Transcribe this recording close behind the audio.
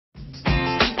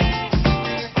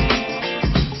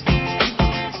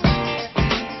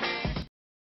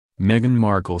Meghan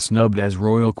Markle snubbed as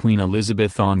Royal Queen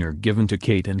Elizabeth. Honor given to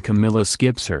Kate and Camilla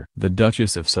skips her. The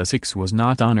Duchess of Sussex was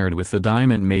not honored with the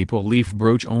diamond maple leaf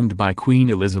brooch owned by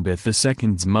Queen Elizabeth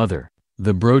II's mother.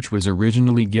 The brooch was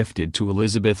originally gifted to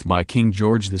Elizabeth by King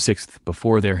George VI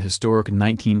before their historic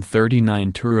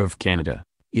 1939 tour of Canada.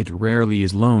 It rarely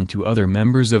is loaned to other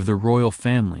members of the royal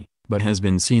family, but has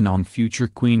been seen on future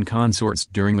queen consorts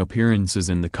during appearances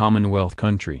in the Commonwealth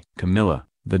country. Camilla,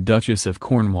 the Duchess of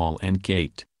Cornwall, and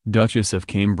Kate, Duchess of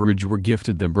Cambridge, were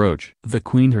gifted the brooch. The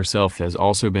Queen herself has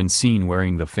also been seen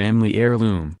wearing the family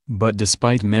heirloom. But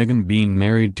despite Meghan being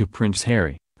married to Prince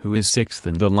Harry, who is sixth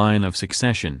in the line of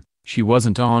succession, she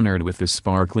wasn't honored with the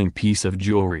sparkling piece of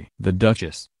jewelry. The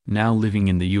Duchess, now living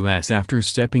in the US after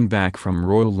stepping back from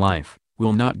royal life,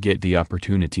 will not get the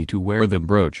opportunity to wear the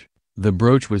brooch. The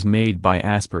brooch was made by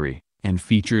Asbury, and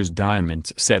features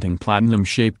diamonds set in platinum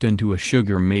shaped into a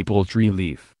sugar maple tree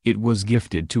leaf. It was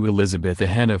gifted to Elizabeth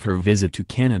ahead of her visit to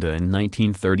Canada in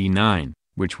 1939,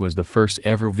 which was the first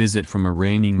ever visit from a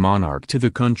reigning monarch to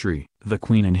the country. The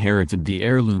Queen inherited the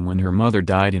heirloom when her mother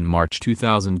died in March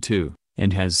 2002,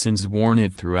 and has since worn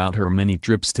it throughout her many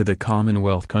trips to the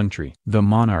Commonwealth country. The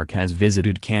monarch has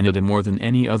visited Canada more than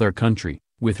any other country,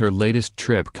 with her latest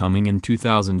trip coming in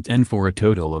 2010 for a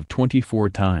total of 24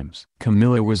 times.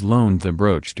 Camilla was loaned the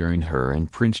brooch during her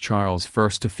and Prince Charles'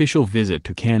 first official visit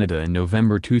to Canada in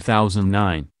November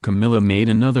 2009. Camilla made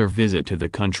another visit to the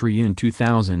country in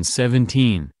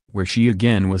 2017, where she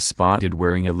again was spotted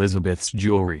wearing Elizabeth's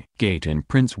jewelry. Kate and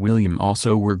Prince William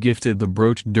also were gifted the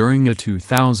brooch during a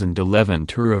 2011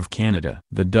 tour of Canada.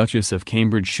 The Duchess of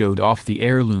Cambridge showed off the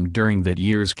heirloom during that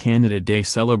year's Canada Day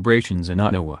celebrations in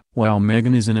Ottawa. While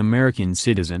Meghan is an American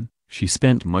citizen, she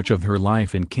spent much of her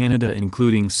life in Canada,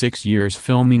 including 6 years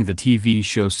filming the TV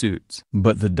show Suits.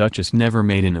 But the Duchess never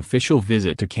made an official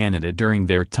visit to Canada during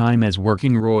their time as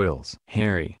working royals.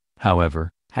 Harry, however,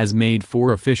 has made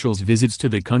 4 official visits to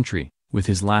the country, with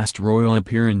his last royal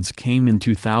appearance came in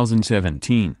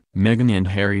 2017. Meghan and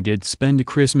Harry did spend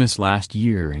Christmas last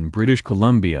year in British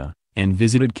Columbia, and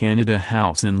visited Canada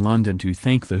House in London to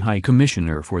thank the High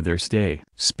Commissioner for their stay.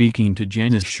 Speaking to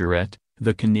Janice Charette,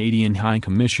 the Canadian High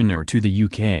Commissioner to the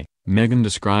UK, Meghan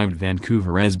described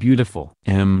Vancouver as beautiful.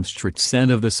 Stritch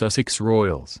said of the Sussex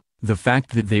royals, "The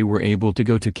fact that they were able to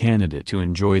go to Canada to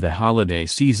enjoy the holiday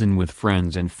season with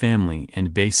friends and family,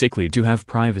 and basically to have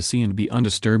privacy and be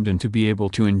undisturbed, and to be able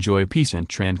to enjoy peace and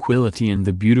tranquility in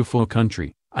the beautiful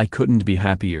country, I couldn't be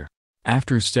happier."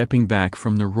 After stepping back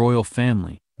from the royal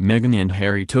family, Meghan and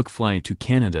Harry took flight to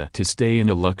Canada to stay in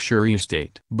a luxury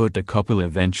estate. But the couple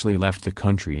eventually left the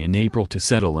country in April to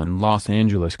settle in Los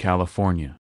Angeles,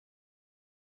 California.